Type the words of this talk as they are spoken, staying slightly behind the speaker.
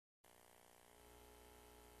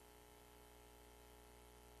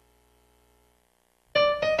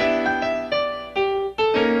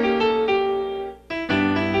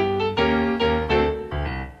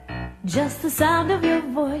Just the sound of your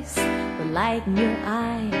voice, the light in your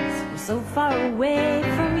eyes. We're so far away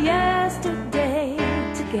from yesterday.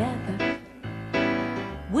 Together,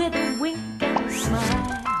 with a wink and a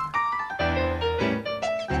smile.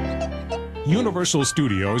 Universal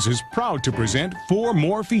Studios is proud to present 4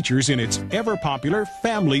 more features in its ever-popular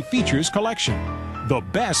Family Features collection. The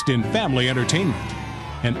best in family entertainment.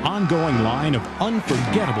 An ongoing line of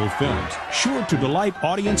unforgettable films, sure to delight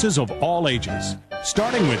audiences of all ages.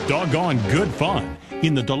 Starting with doggone good fun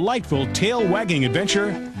in the delightful tail-wagging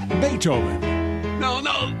adventure, Beethoven. No!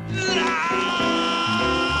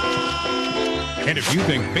 And if you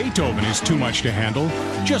think Beethoven is too much to handle,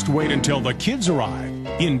 just wait until the kids arrive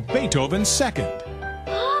in Beethoven 2nd.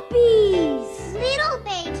 Puppies! Little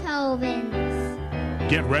Beethovens!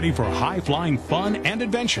 Get ready for high-flying fun and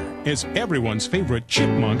adventure as everyone's favorite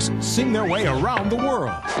chipmunks sing their way around the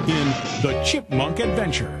world in The Chipmunk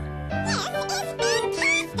Adventure.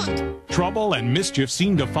 Trouble and mischief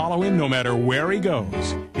seem to follow him no matter where he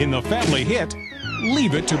goes. In the family hit,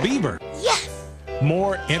 Leave It to Beaver. Yes!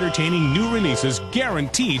 More entertaining new releases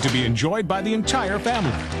guaranteed to be enjoyed by the entire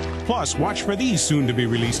family. Plus, watch for these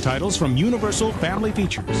soon-to-be-released titles from Universal Family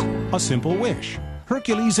Features. A Simple Wish,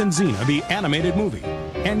 Hercules and Xena, the animated movie,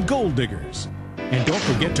 and Gold Diggers. And don't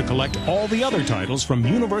forget to collect all the other titles from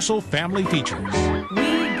Universal Family Features.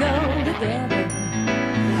 We go together,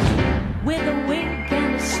 with a wink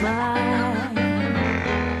and a smile.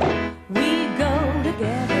 We go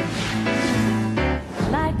together,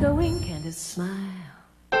 like a wink and a smile.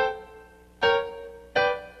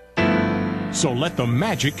 So let the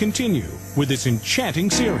magic continue with this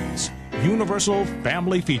enchanting series, Universal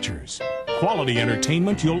Family Features. Quality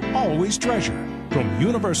entertainment you'll always treasure from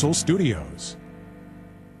Universal Studios.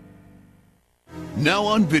 Now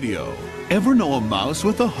on video. Ever know a mouse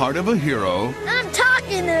with the heart of a hero? I'm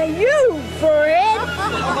talking to you, Fred!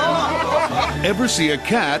 Ever see a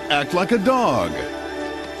cat act like a dog?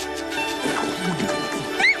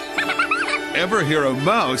 Ever hear a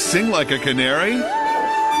mouse sing like a canary?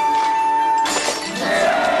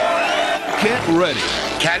 Get ready.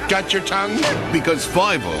 Cat got your tongue? Because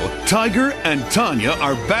Fievel, Tiger, and Tanya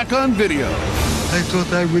are back on video. I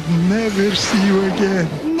thought I would never see you again.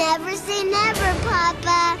 Never say never,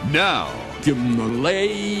 Papa. Now, Give him the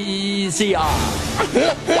lazy eye.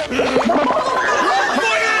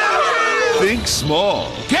 think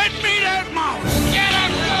small. Get me that mouse! Get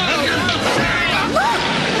him!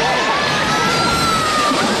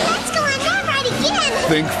 Let's go on that ride again!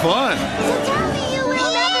 Think fun. So tell me you will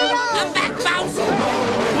never know. Come back, mouse!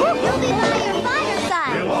 You'll be by your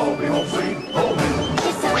fireside. We'll all be home sweet home.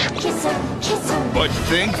 Kiss her, kiss her, kiss her. But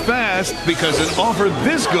think fast, because an offer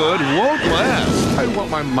this good won't last. I want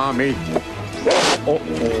my mommy.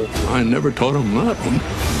 I never taught him that one.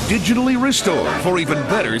 Digitally restored for even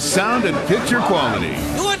better sound and picture quality.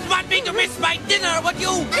 You wouldn't want me to miss my dinner, would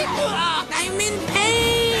you? I'm in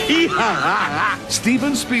pain.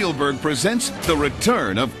 Steven Spielberg presents the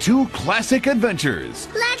return of 2 classic adventures.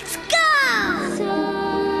 Let's go!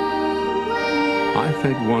 I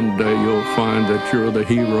think one day you'll find that you're the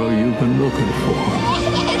hero you've been looking for.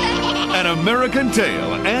 An American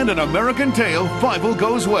Tale and An American Tale Fievel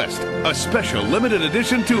Goes West. A special limited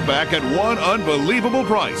edition 2-pack at one unbelievable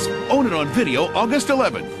price. Own it on video August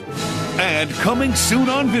 11th. And coming soon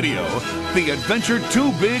on video, the adventure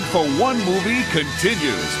too big for one movie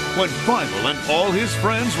continues when Fievel and all his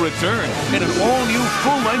friends return in an all-new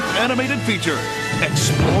full-length animated feature.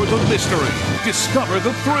 Explore the mystery, discover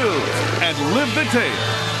the thrills, and live the tale.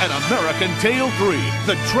 An American Tale 3,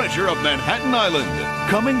 The Treasure of Manhattan Island.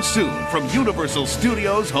 Coming soon from Universal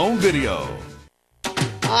Studios Home Video.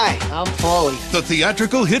 Hi, I'm Paulie. The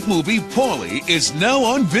theatrical hit movie Paulie is now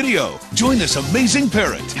on video. Join this amazing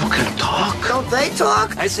parent. You can talk. Don't they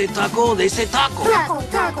talk? I say taco, they say taco. Taco,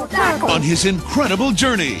 taco, taco. On his incredible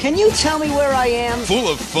journey. Can you tell me where I am? Full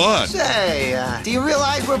of fun Say, do you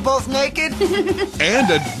realize we're both naked? and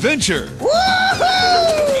adventure.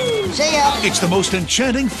 Woohoo! See ya. It's the most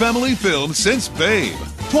enchanting family film since Babe.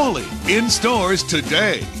 Paulie, in stores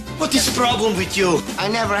today. What is the problem with you? I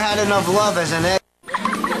never had enough love as an egg.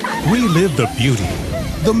 Relive the beauty,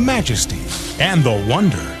 the majesty, and the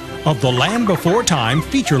wonder of The Land Before Time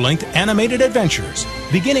feature-length animated adventures,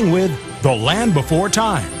 beginning with The Land Before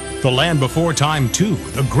Time, The Land Before Time 2,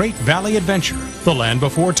 The Great Valley Adventure, The Land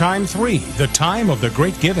Before Time 3, The Time of the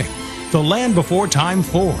Great Giving, The Land Before Time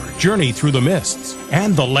 4, Journey Through the Mists,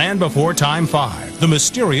 and The Land Before Time 5, The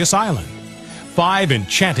Mysterious Island. 5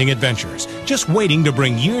 enchanting adventures, just waiting to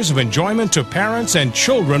bring years of enjoyment to parents and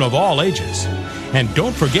children of all ages. And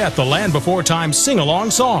don't forget the Land Before Time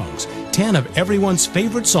sing-along songs, 10 of everyone's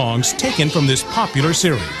favorite songs taken from this popular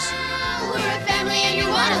series.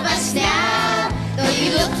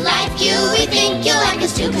 do. We think you like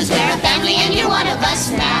us too, 'cause we're a family and you're one of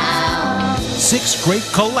us now. 6 great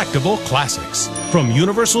collectible classics from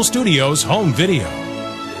Universal Studios Home Video.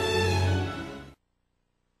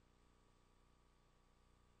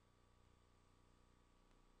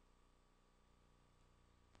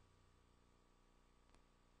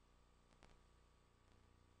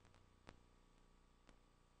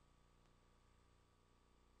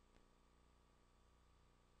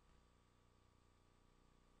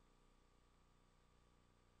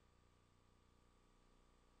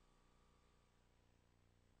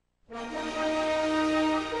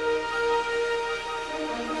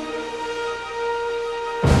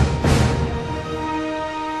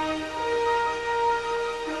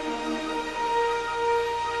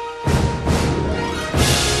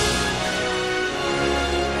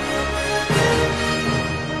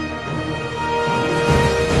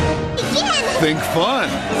 Think fun.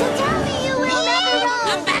 So tell me you will never know.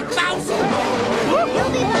 I'm back, Bowser.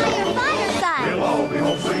 You'll be by your fireside. We'll all be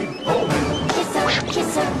home sweet home. Kiss her,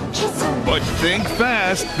 kiss her, kiss her. But think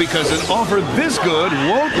fast, because an offer this good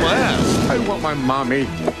won't last. I want my mommy.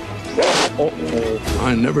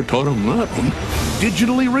 I never taught him that one.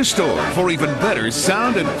 Digitally restored for even better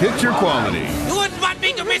sound and picture quality. You wouldn't want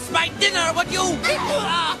me to miss my dinner, would you?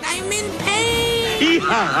 I'm in pain.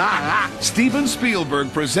 Steven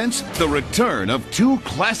Spielberg presents the return of 2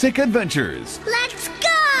 classic adventures. Let's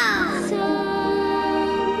go!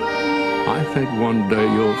 I think one day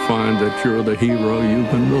you'll find that you're the hero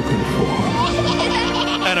you've been looking for.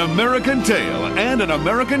 An American Tale and An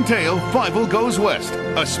American Tale 5 Goes West.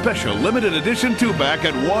 A special limited edition 2-pack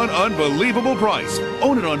at one unbelievable price.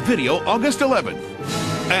 Own it on video August 11th.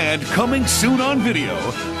 And coming soon on video,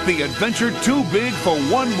 the adventure too big for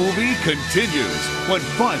one movie continues when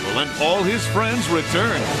Fievel and all his friends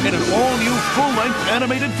return in an all-new full-length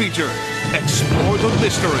animated feature. Explore the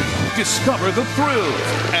mystery, discover the thrills,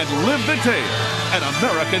 and live the tale. An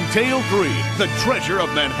American Tale 3, The Treasure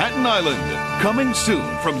of Manhattan Island. Coming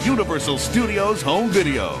soon from Universal Studios Home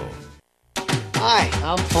Video. Hi,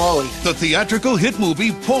 I'm Paulie. The theatrical hit movie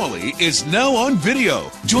Paulie is now on video.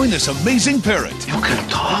 Join this amazing parrot You can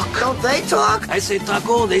talk. Don't they talk? I say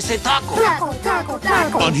taco, they say taco. Taco, taco,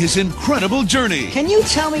 taco. on his incredible journey. Can you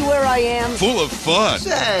tell me where I am? Full of fun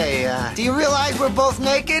Say, do you realize we're both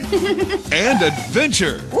naked? and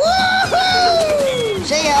adventure. Woohoo!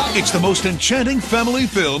 See ya. It's the most enchanting family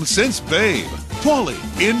film since Babe. Paulie,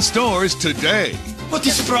 in stores today. What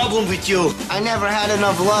is the problem with you? I never had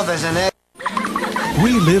enough love as an egg.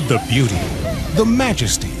 Relive the beauty, the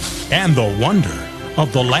majesty, and the wonder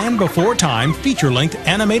of the Land Before Time feature-length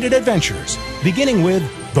animated adventures, beginning with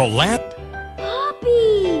The Land.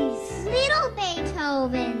 Puppies! Little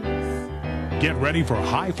Beethovens. Get ready for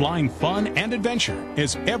high-flying fun and adventure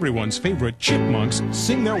as everyone's favorite chipmunks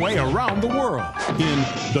sing their way around the world in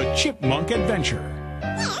The Chipmunk Adventure.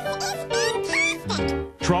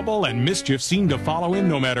 Trouble and mischief seem to follow him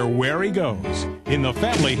no matter where he goes. In the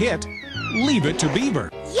family hit, Leave It to Beaver.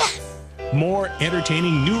 Yes! More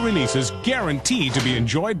entertaining new releases guaranteed to be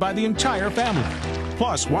enjoyed by the entire family.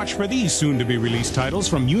 Plus, watch for these soon-to-be-released titles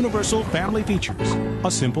from Universal Family Features.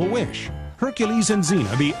 A Simple Wish, Hercules and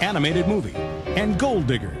Xena, the animated movie, and Gold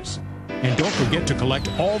Diggers. And don't forget to collect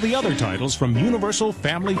all the other titles from Universal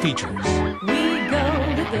Family Features. We go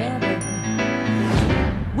together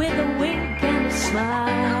with a wink and a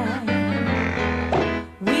smile.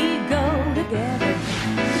 We go together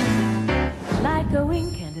like a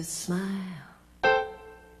wink and a smile.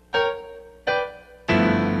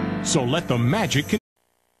 So let the magic continue.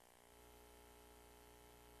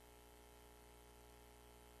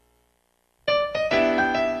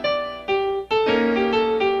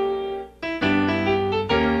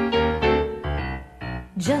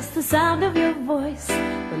 Just the sound of your voice,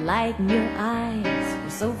 the light in your eyes. We're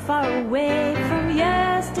so far away from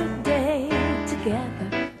yesterday,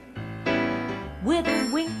 together with a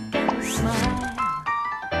wink and a smile.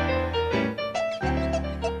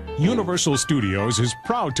 Universal Studios is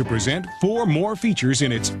proud to present 4 more features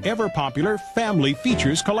in its ever-popular Family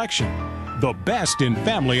Features collection. The best in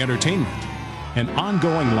family entertainment. An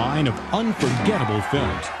ongoing line of unforgettable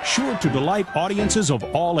films, sure to delight audiences of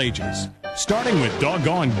all ages. Starting with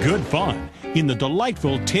doggone good fun in the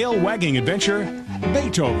delightful tail-wagging adventure,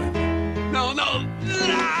 Beethoven. No, no.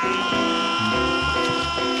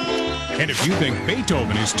 And if you think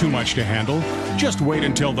Beethoven is too much to handle, just wait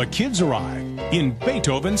until the kids arrive in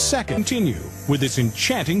Beethoven's Second. Continue with its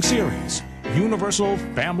enchanting series, Universal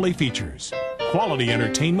Family Features. Quality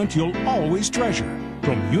entertainment you'll always treasure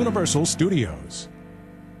from Universal Studios.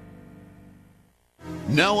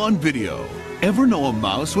 Now on video. Ever know a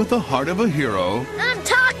mouse with the heart of a hero? I'm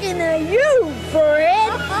talking looking at you,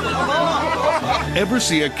 Fred. Ever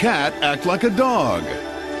see a cat act like a dog?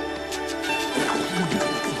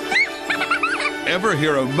 Ever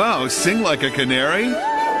hear a mouse sing like a canary?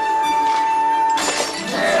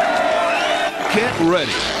 Get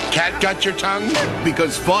ready. Cat got your tongue?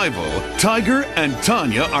 Because Fievel, Tiger, and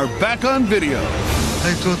Tanya are back on video.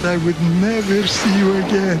 I thought I would never see you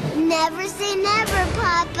again. Never say never,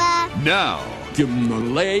 Papa. Now, Give him the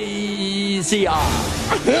lazy eye.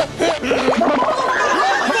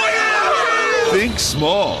 think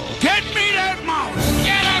small. Get